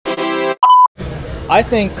I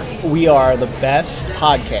think we are the best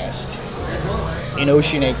podcast in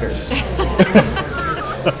Ocean Acres.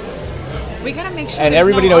 We gotta make sure. And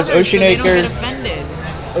everybody knows others Ocean so they don't get Acres. offended.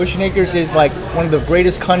 Ocean Acres is like one of the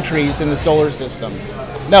greatest countries in the solar system.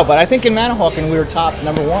 No, but I think in Manahawkin we were top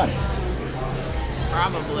number 1.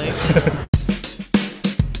 Probably.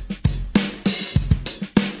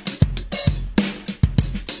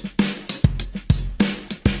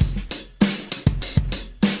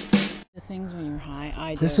 The things when you're high,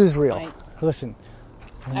 I do. This is real. Listen,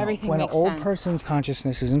 Everything when makes an old sense. person's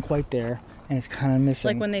consciousness isn't quite there and it's kind of missing.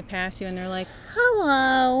 Like when they pass you and they're like,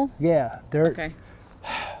 "Hello." Yeah, Okay.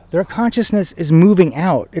 their consciousness is moving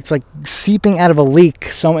out. It's like seeping out of a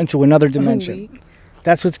leak into another dimension. leak?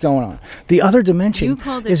 That's what's going on. The other dimension You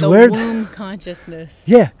called it is the where womb consciousness.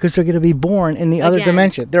 yeah, because they're going to be born in the other Again.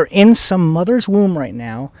 dimension. They're in some mother's womb right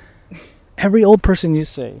now. Every old person you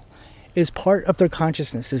see is part of their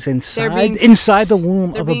consciousness is inside the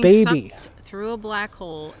womb They're of a being baby. sucked through a black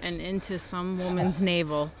hole and into some woman's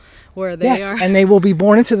navel, where they Yes, are. and they will be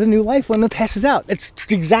born into the new life when it passes out. It's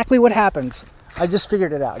exactly what happens. I just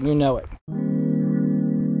figured it out, and you know it.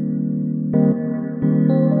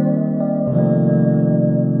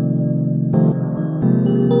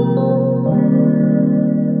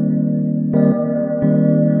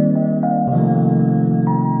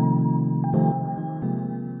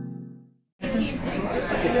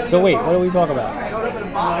 So wait, what do we talk about?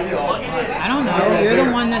 I don't know. You're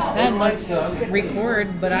the one that said let's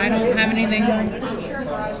record, but I don't have anything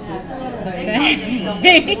to say.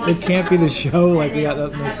 It can't be the show like we got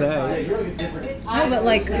nothing to say. No, but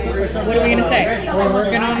like, what are we gonna say? We're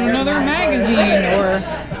working on another magazine, or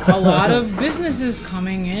a lot of businesses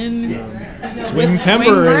coming in. Swing with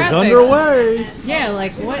Timber is graphics. underway. Yeah,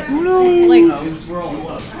 like what? Like,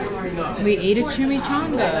 we ate a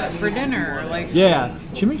chimichanga for dinner. Like, Yeah,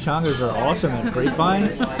 chimichangas are awesome at Grapevine.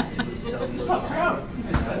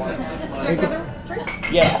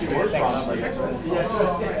 Yeah, thanks.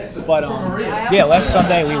 But yeah, last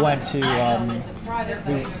Sunday we went to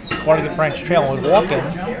we wanted the French Trail and we were walking,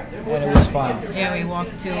 and it was fun. yeah, we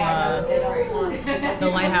walked to the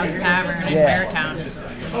Lighthouse Tavern in Yeah. Beartown.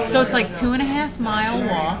 So it's like 2.5 mile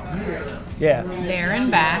walk Yeah, there and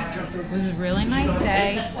back. It was a really nice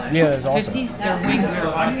day. yeah, it was awesome. 50, their wings are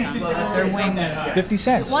awesome. Their wings. 50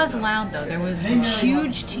 cents. It was loud though. There was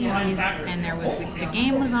huge TVs, and there was the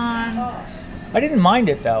game was on. I didn't mind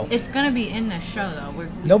it though. It's gonna be in the show though.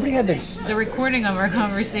 Nobody had the. The recording of our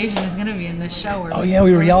conversation is gonna be in the show. Where Oh yeah,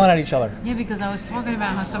 we were yelling at each other. Yeah, because I was talking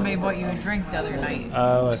about how somebody bought you a drink the other night.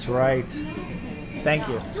 Oh, that's right. Thank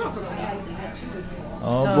you.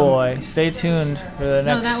 Oh So- boy, stay tuned for the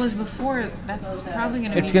next. No, that was before. That's probably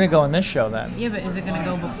gonna. It's be, gonna go in this show then. Yeah, but is it gonna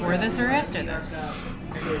go before this or after this?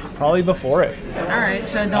 Probably before it. All right,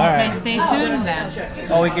 so don't All say right. stay tuned then.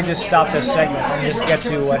 Or we could just stop this segment and just get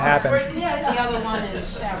to what happened. The other one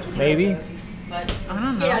is. Maybe. I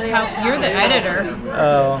don't know. How, you're the editor.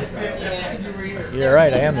 Oh, you're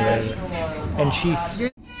right. I am the editor in chief.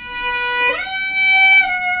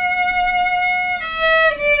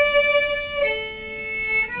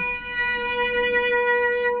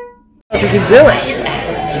 We can do it.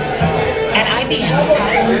 At IBM,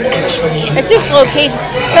 problems actually It's just location.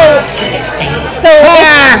 So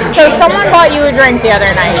someone bought you a drink the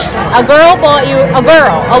other night.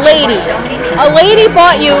 A lady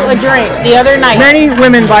bought you a drink the other night. Many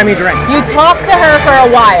women buy me drinks. You talked to her for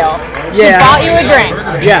a while. She Yeah. bought you a drink.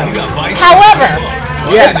 Yes. However,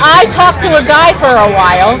 Yes. if I talked to a guy for a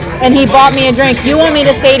while and he bought me a drink, you want me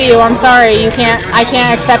to say to you, I'm sorry, I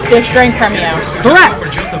can't accept this drink from you. Correct.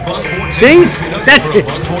 See? That's it.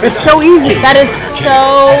 It's so easy. That is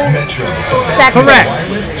so sexist. Correct.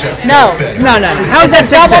 No. No. How is It's that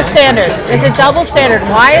a double sexist? standard. It's a double standard.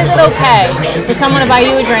 Why is it okay for someone to buy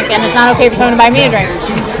you a drink and it's not okay for someone to buy me a drink?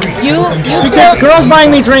 You Because feel girls buying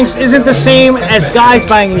me drinks isn't the same as guys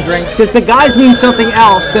buying me drinks. Because the guys mean something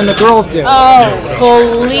else than the girls do. oh,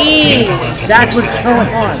 please. That's what's going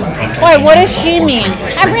on. Wait, what does she mean?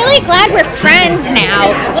 I'm really glad we're friends now.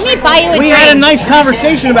 Let me buy you a We drink. had a nice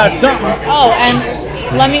conversation about something. Oh, and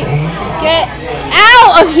let me get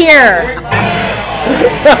out of here.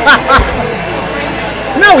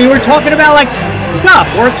 No, we were talking about like stuff,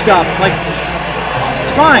 work stuff. Like,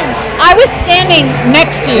 it's fine. I was standing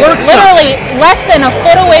next to you, Work stuff. literally less than a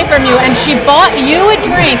foot away from you, and she bought you a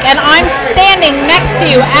drink, and I'm standing next to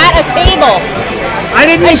you at a table. I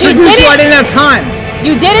didn't And she introduce you. didn't- I didn't have time.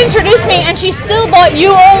 You did introduce me, and she still bought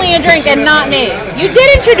you only a drink and not me. You did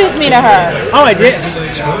introduce me to her. Oh, I did.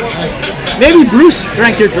 Maybe Bruce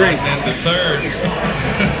drank your drink.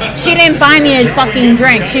 She didn't buy me a fucking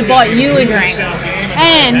drink. She bought you a drink.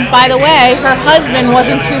 And, by the way, her husband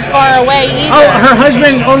wasn't too far away either. Oh, her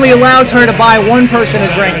husband only allows her to buy one person a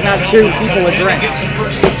drink, not two people a drink. That's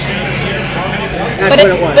But, what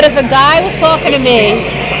it was. but if a guy was talking to me,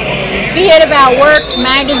 be it about work,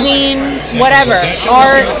 magazine, whatever,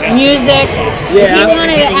 art, music, if he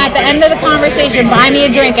wanted to, at the end of the conversation, buy me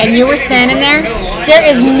a drink and you were standing there, there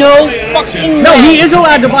is no fucking No, way. he is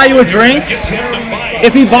allowed to buy you a drink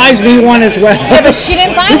if he buys me one as well. Yeah, but she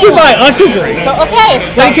didn't buy He me can buy one. us a drink. So, okay,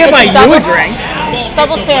 it's, So he can't it's buy a you double, a drink.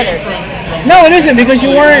 double standard. No, it isn't because you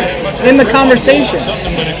weren't in the conversation.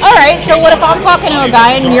 All right, so what if I'm talking to a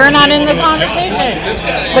guy and you're not in the conversation,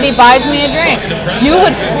 but he buys me a drink? You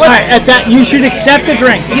would All flip. right, at that you should accept the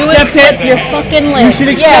drink. You would Accept flip it. your fucking lid. You should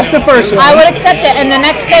accept the first one. I would accept it, and the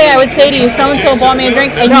next day I would say to you, so-and-so bought me a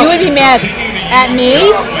drink, and No. you would be mad at me?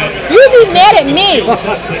 You would be mad at me.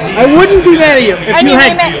 I wouldn't be mad at you if And you you'd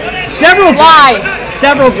had be mad. several Lies.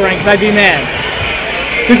 several drinks. I'd be mad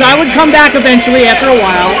because I would come back eventually after a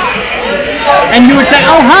while, and you would say,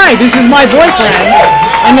 "Oh, hi, this is my boyfriend,"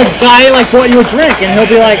 and the guy like bought you a drink, and he'll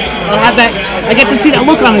be like, "I'll have that." I get to see that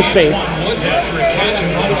look on his face.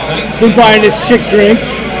 Been buying this chick drinks,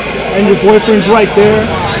 and your boyfriend's right there.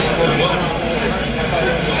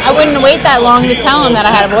 I wouldn't wait that long to tell him that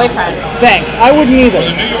I had a boyfriend. Thanks. I wouldn't either.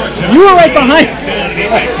 You were right behind.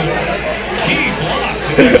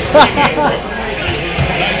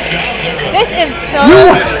 This is so.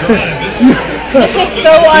 This is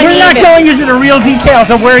so uneven. We're not going into the real details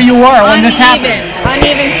of where you were when this happened.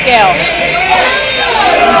 Uneven scale.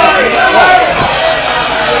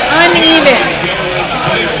 Uneven.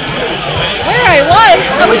 Where I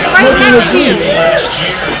was right next to you.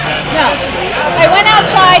 No. I went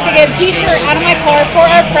outside to get a t-shirt out of my car for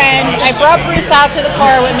our friend. I brought Bruce out to the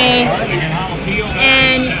car with me.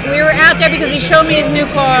 And we were out there because he showed me his new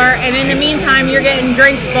car. And in the meantime, you're getting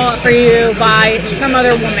drinks bought for you by some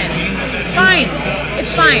other woman. Fine.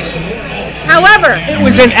 It's fine. However, It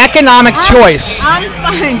was an economic choice. I'm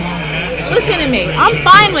fine. Listen to me. I'm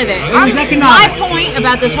fine with it. was My economic. point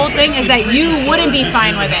about this whole thing is that you wouldn't be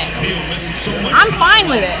fine with it. I'm fine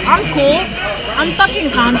with it. I'm cool. I'm fucking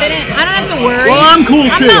confident. I don't have to worry. Well, I'm cool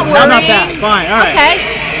too. I'm not How worrying. about that? Fine, all right. Okay.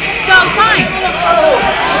 So I'm fine.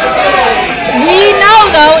 We know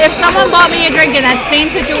though, if someone bought me a drink in that same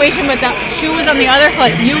situation but the shoe was on the other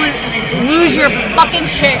foot, you would lose your fucking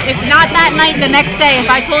shit. If not that night, the next day, if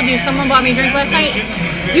I told you someone bought me a drink last night,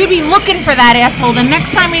 you'd be looking for that asshole. The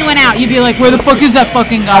next time we went out, you'd be like, where the fuck is that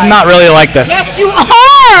fucking guy? I'm not really like this. Yes, you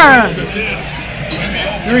are!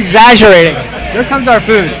 You're exaggerating. Here comes our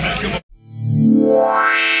food.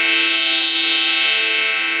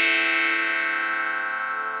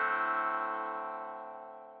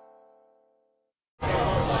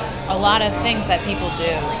 A lot of things that people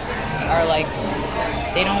do are like,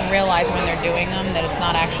 they don't realize when they're doing them that it's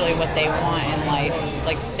not actually what they want in life.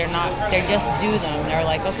 Like they just do them. They're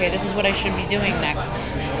like, okay, this is what I should be doing next.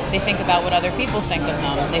 They think about what other people think of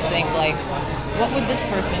them. They think like, what would this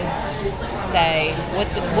person say?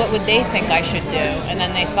 What would they think I should do? And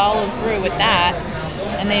then they follow through with that,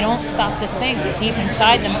 and they don't stop to think deep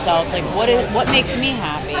inside themselves, like, what makes me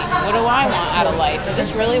happy? What do I want out of life? Is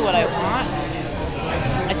this really what I want?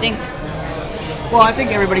 I think. Well, I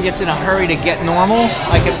think everybody gets in a hurry to get normal.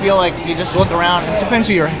 Like, I feel like you just look around. It depends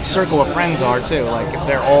who your circle of friends are, too. Like, if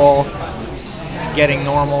they're all getting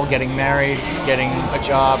normal, getting married, getting a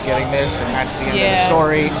job, getting this, and that's the end of the Yeah.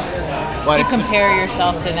 story. But You it's, compare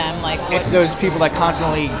yourself to them, like it's those people that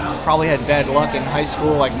constantly probably had bad luck in high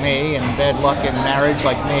school, like me, and bad luck in marriage,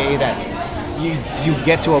 like me, that you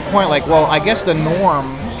get to a point like, well, I guess the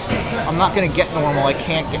norm, I'm not going to get normal. I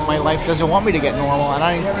can't get, my life doesn't want me to get normal, and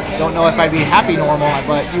I don't know if I'd be happy normal,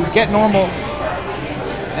 but you get normal,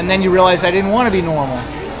 and then you realize I didn't want to be normal,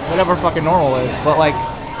 whatever fucking normal is. But like,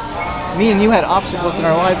 me and you had obstacles in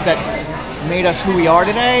our life that made us who we are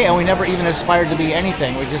today, and we never even aspired to be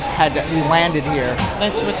anything. We just we landed here.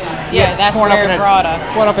 that's what. Yeah, that's Torn where up in it brought us.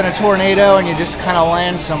 Caught up in a tornado, and you just kind of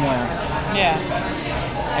land somewhere. Yeah.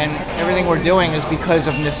 And everything we're doing is because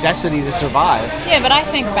of necessity to survive. Yeah, but I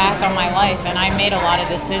think back on my life, and I made a lot of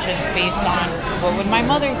decisions based on what would my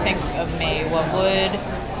mother think of me, what would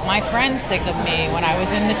my friends think of me when I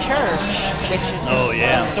was in the church, which is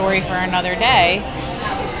a story for another day.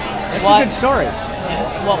 That's What? a good story.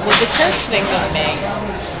 What would the church think of me?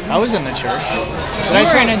 I was in the church. You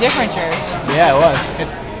were in a different church. Yeah, it was. In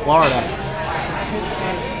Florida.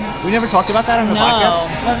 We never talked about that on the podcast?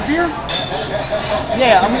 No. Beer?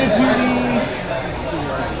 Yeah, I'm gonna do the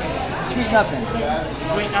sweet nothing.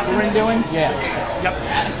 Sweet nothing. We're doing? Yeah.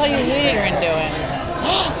 I thought you hated her in doing.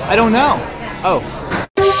 I don't know. Oh.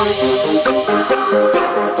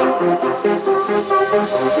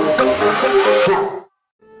 Huh.